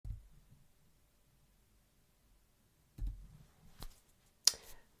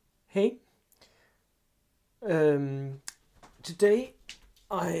Hey, today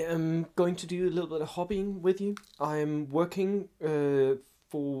I am going to do a little bit of hobbying with you. I'm working on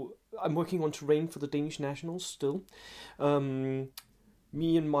terrain for the Danish Nationals still. Me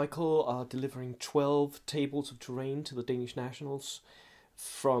and Michael are delivering 12 tables of terrain to the Danish Nationals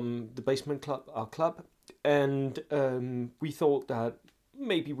from the Basement Club, our club, and we thought that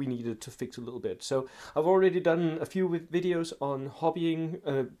maybe we needed to fix a little bit. So I've already done a few videos on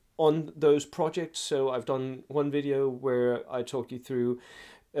hobbying on those projects. So I've done one video where I talked you through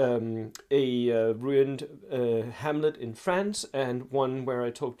a ruined hamlet in France, and one where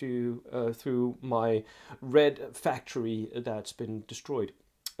I talked you through my red factory that's been destroyed.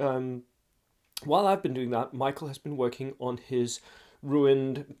 While I've been doing that, Michael has been working on his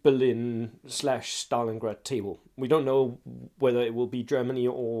ruined Berlin / Stalingrad table. We don't know whether it will be Germany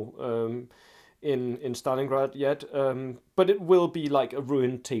or in Stalingrad yet, but it will be like a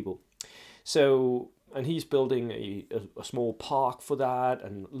ruined table. So, and he's building a small park for that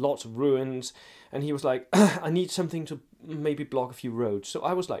and lots of ruins. And he was like, I need something to maybe block a few roads. So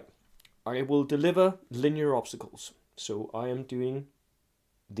I was like, I will deliver linear obstacles. So I am doing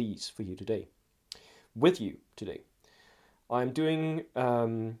these for you today, with you today. I'm doing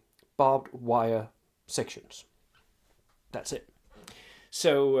barbed wire sections. That's it.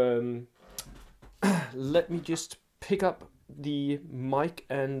 So let me just pick up the mic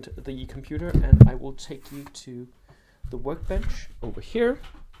and the computer, and I will take you to the workbench over here.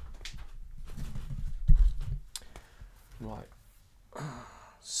 Right.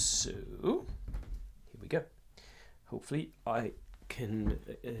 So here we go. Hopefully I can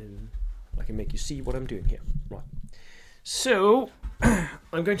make you see what I'm doing here. Right. So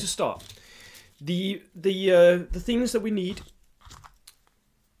I'm going to start. The things that we need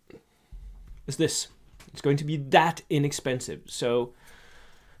is this. It's going to be that inexpensive. So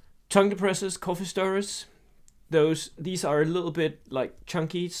tongue depressors, coffee stirrers, these are a little bit like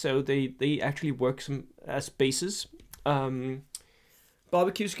chunky, so they actually work as bases.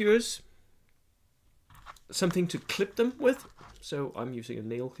 Barbecue skewers, something to clip them with. So I'm using a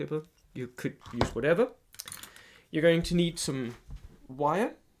nail clipper. You could use whatever. You're going to need some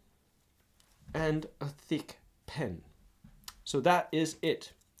wire and a thick pen. So that is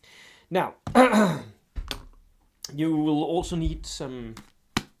it. Now, you will also need some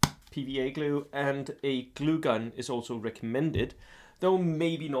PVA glue, and a glue gun is also recommended, though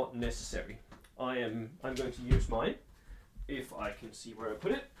maybe not necessary. I'm going to use mine, if I can see where I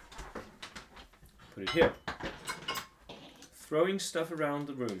put it. Put it here. Throwing stuff around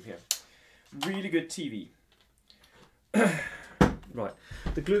the room here. Really good TV. Right,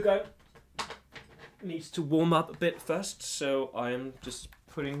 the glue gun needs to warm up a bit first, so I am just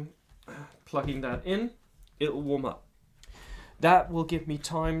plugging that in. It'll warm up. That will give me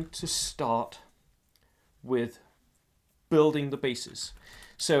time to start with building the bases.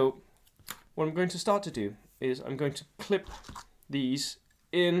 So what I'm going to start to do is I'm going to clip these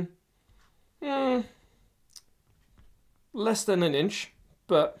in less than an inch,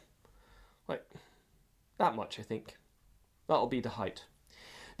 but like that much, I think. That'll be the height.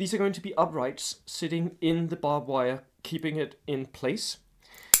 These are going to be uprights sitting in the barbed wire, keeping it in place.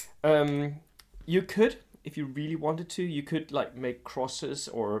 You could, if you really wanted to, you could like make crosses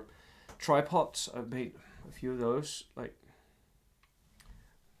or tripods. I've made a few of those. Like,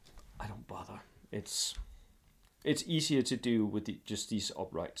 I don't bother. It's easier to do with just these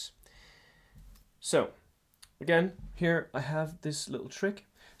uprights. So again, here I have this little trick.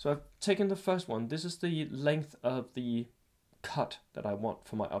 So I've taken the first one. This is the length of the cut that I want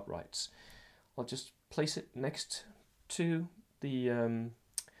for my uprights. I'll just place it next to the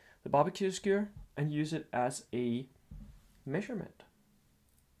barbecue skewer and use it as a measurement.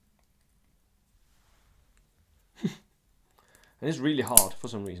 And it's really hard for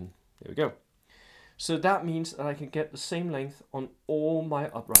some reason. There we go. So that means that I can get the same length on all my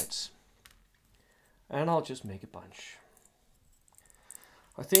uprights. And I'll just make a bunch.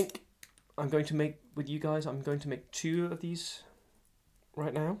 I think I'm going to make, with you guys, I'm going to make 2 of these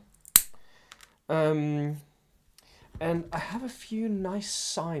right now. And I have a few nice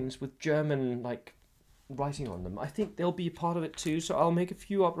signs with German like writing on them. I think they'll be a part of it too, so I'll make a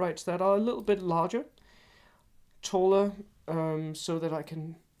few uprights that are a little bit larger, taller, so that I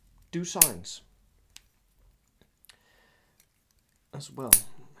can do signs as well.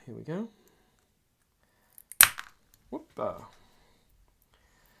 Here we go. Whoop.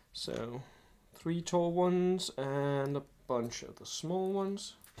 So 3 tall ones and a bunch of the small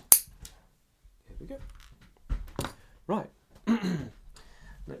ones. Here we go. Right.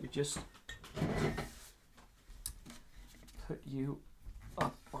 Let me just put you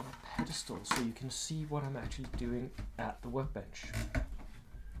up on a pedestal so you can see what I'm actually doing at the workbench.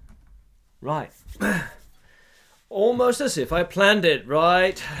 Right. Almost as if I planned it,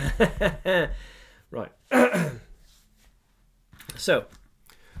 right? Right. So,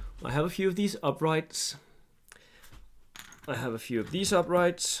 I have a few of these uprights. I have a few of these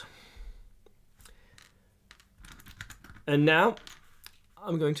uprights. And now,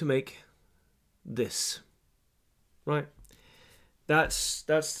 I'm going to make this. Right? That's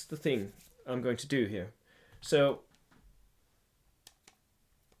the thing I'm going to do here. So,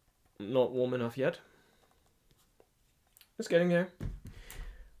 not warm enough yet. It's getting there.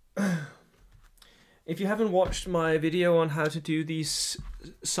 If you haven't watched my video on how to do these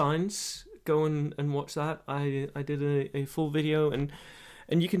signs, go and watch that. I did a full video, and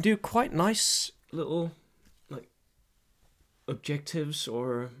you can do quite nice little like objectives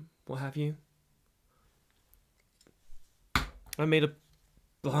or what have you. I made a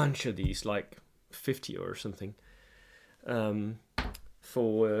bunch of these, like 50 or something,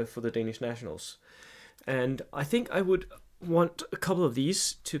 for the Danish nationals, and I think I would want a couple of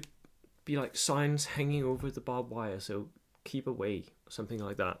these to be like signs hanging over the barbed wire, so keep away, something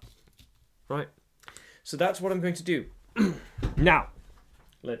like that. Right, so that's what I'm going to do. Now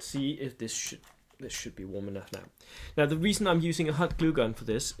let's see if this should be warm enough now. Now the reason I'm using a hot glue gun for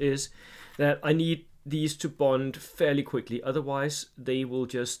this is that I need these to bond fairly quickly, otherwise they will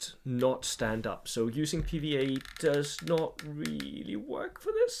just not stand up. So using PVA does not really work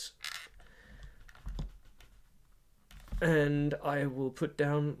for this. And I will put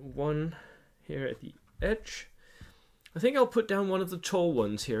down one here at the edge. I think I'll put down one of the tall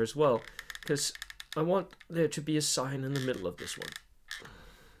ones here as well, because I want there to be a sign in the middle of this one.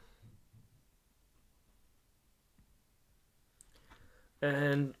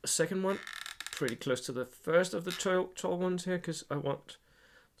 And a second one, pretty close to the first of the tall ones here, because I want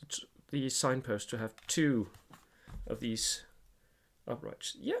the signpost to have two of these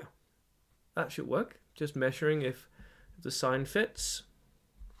uprights. Yeah, that should work. Just measuring if the sign fits,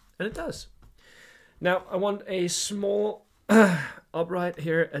 and it does. Now I want a small upright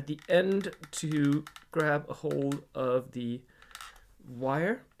here at the end to grab a hold of the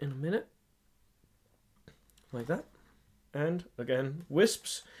wire in a minute, like that. And again,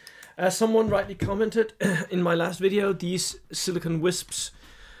 wisps. As someone rightly commented in my last video, these silicone wisps,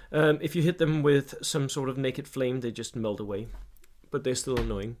 if you hit them with some sort of naked flame, they just melt away, but they're still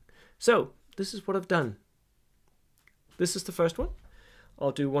annoying. So this is what I've done. This is the first one.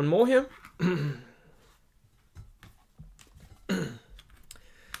 I'll do one more here.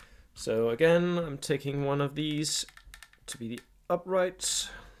 So again, I'm taking one of these to be the uprights,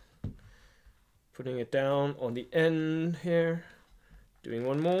 putting it down on the end here, doing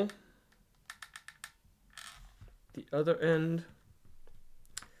one more, the other end.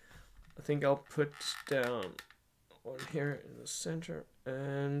 I think I'll put down one here in the center,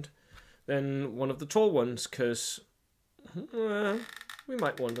 and then one of the tall ones, because we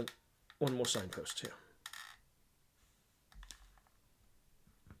might want one more signpost here.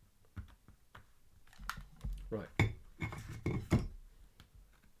 Right.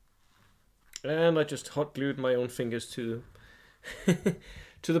 And I just hot glued my own fingers to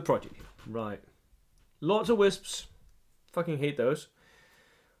to the project. Right. Lots of wisps. Fucking hate those.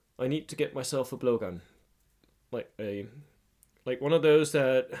 I need to get myself a blowgun. Like one of those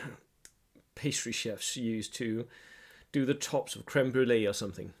that pastry chefs use to do the tops of creme brulee or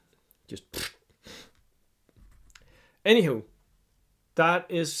something. Just anywho, that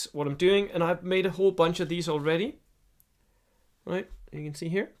is what I'm doing, and I've made a whole bunch of these already. Right, you can see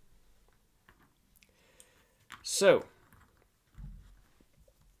here. So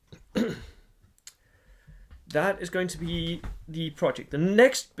that is going to be the project. The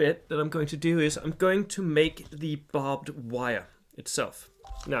next bit that I'm going to do is I'm going to make the barbed wire itself.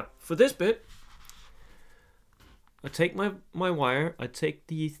 Now, for this bit, I take my wire, I take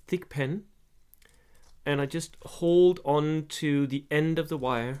the thick pen, and I just hold on to the end of the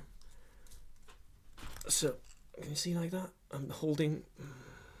wire. So, can you see like that? I'm holding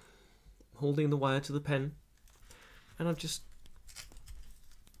the wire to the pen, and I'm just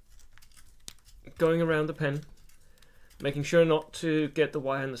going around the pen, making sure not to get the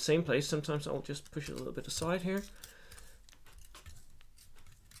wire in the same place. Sometimes I'll just push it a little bit aside here.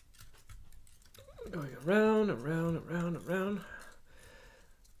 Going around, around, around, around.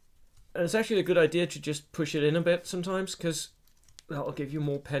 And it's actually a good idea to just push it in a bit sometimes, because that'll give you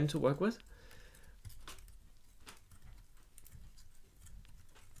more pen to work with.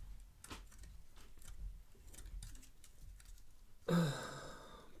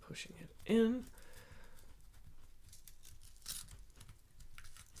 Pushing it in.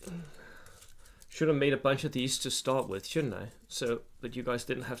 Should have made a bunch of these to start with, shouldn't I? So that you guys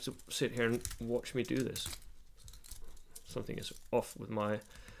didn't have to sit here and watch me do this. Something is off with my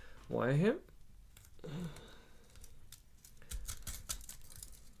wire here.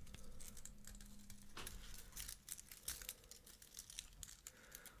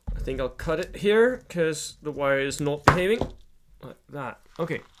 I think I'll cut it here because the wire is not behaving like that.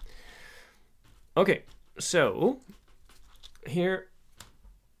 Okay. Okay, so here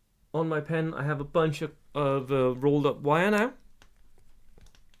on my pen I have a bunch of rolled up wire now.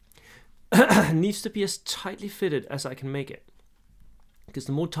 It needs to be as tightly fitted as I can make it, because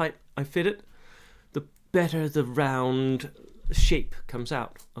the more tight I fit it, the better the round shape comes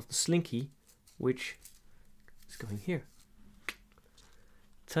out of the slinky, which is going here.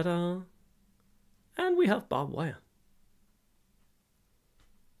 Ta-da! And we have barbed wire.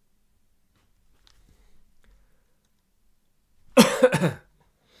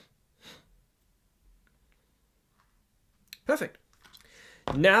 Perfect.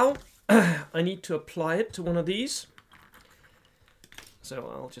 Now I need to apply it to one of these. So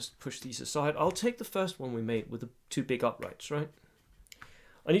I'll just push these aside. I'll take the first one we made with the two big uprights, right?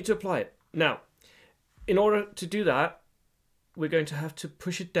 I need to apply it. Now, in order to do that, we're going to have to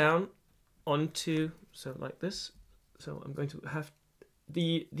push it down onto, so like this. So I'm going to have,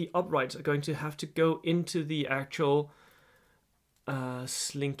 the uprights are going to have to go into the actual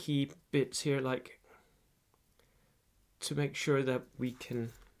slinky bits here, like, to make sure that we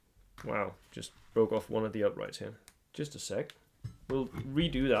can, wow, just broke off one of the uprights here. Just a sec. We'll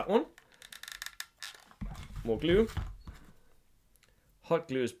redo that one. More glue. Hot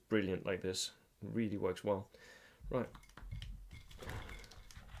glue is brilliant like this. It really works well. Right.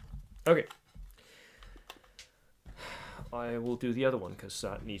 Okay. I will do the other one because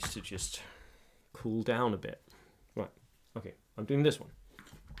that needs to just cool down a bit. Right. Okay. I'm doing this one.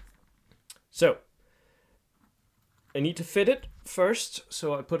 So I need to fit it first,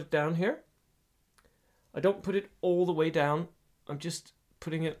 so I put it down here. I don't put it all the way down. I'm just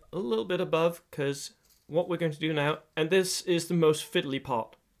putting it a little bit above, because what we're going to do now, and this is the most fiddly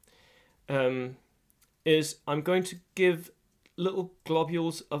part, is I'm going to give little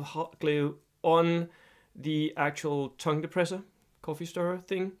globules of hot glue on the actual tongue depressor, coffee stirrer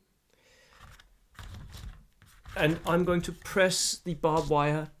thing. And I'm going to press the barbed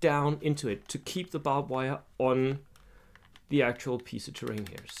wire down into it to keep the barbed wire on the actual piece of terrain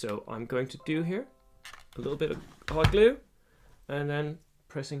here. So I'm going to do here a little bit of hot glue and then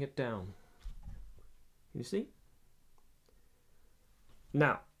pressing it down. You see?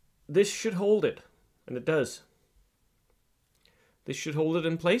 Now, this should hold it, and it does. This should hold it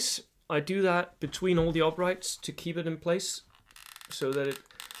in place. I do that between all the uprights to keep it in place so that it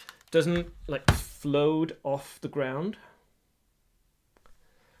doesn't like float off the ground.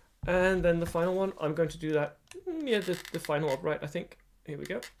 And then the final one, I'm going to do that, yeah, the final upright, I think. Here we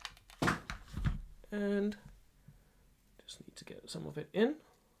go. And just need to get some of it in.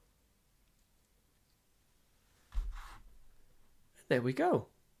 There we go.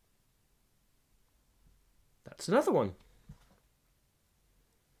 That's another one.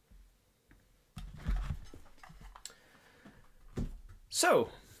 So,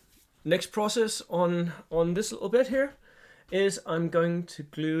 next process on this little bit here is I'm going to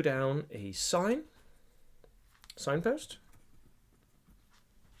glue down a signpost.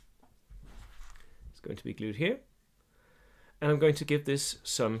 It's going to be glued here. And I'm going to give this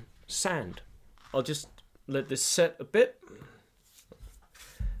some sand. I'll just let this set a bit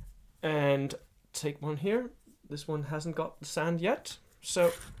and take one here. This one hasn't got the sand yet,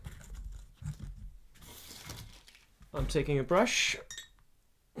 so I'm taking a brush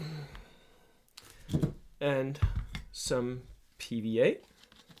and some PVA.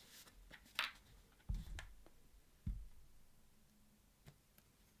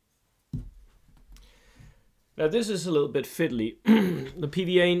 Now this is a little bit fiddly. The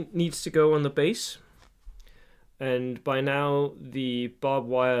PVA needs to go on the base, and by now the barbed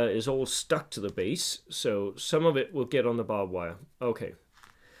wire is all stuck to the base, so some of it will get on the barbed wire. Okay.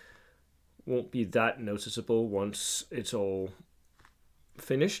 Won't be that noticeable once it's all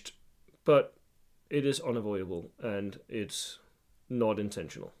finished, but it is unavoidable and it's not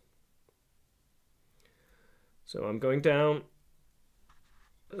intentional. So I'm going down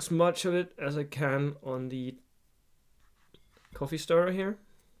as much of it as I can on the coffee stirrer here,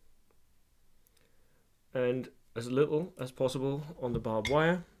 and as little as possible on the barbed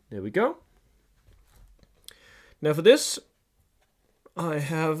wire. There we go. Now for this, I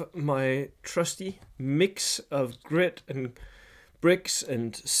have my trusty mix of grit and bricks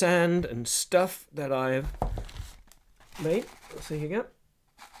and sand and stuff that I've made. Let's see again.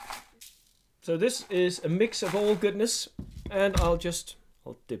 So this is a mix of all goodness, and I'll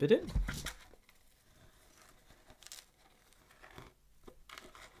dip it in.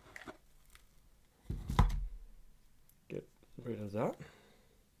 Get rid of that.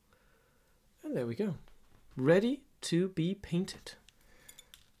 And there we go. Ready to be painted.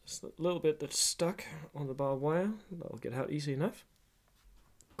 Just a little bit that's stuck on the barbed wire. That'll get out easy enough.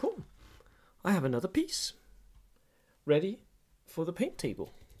 Cool. I have another piece ready for the paint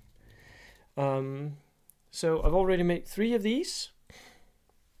table. So I've already made 3 of these.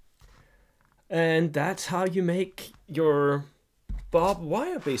 And that's how you make your barbed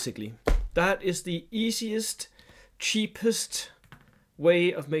wire, basically. That is the easiest, cheapest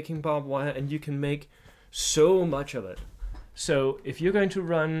way of making barbed wire, and you can make so much of it. So if you're going to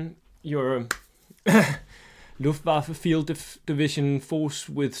run your Luftwaffe Field Division force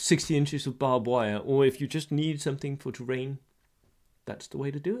with 60 inches of barbed wire, or if you just need something for terrain, that's the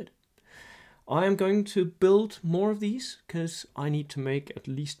way to do it. I am going to build more of these because I need to make at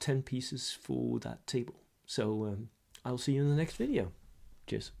least 10 pieces for that table. So I'll see you in the next video.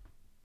 Cheers.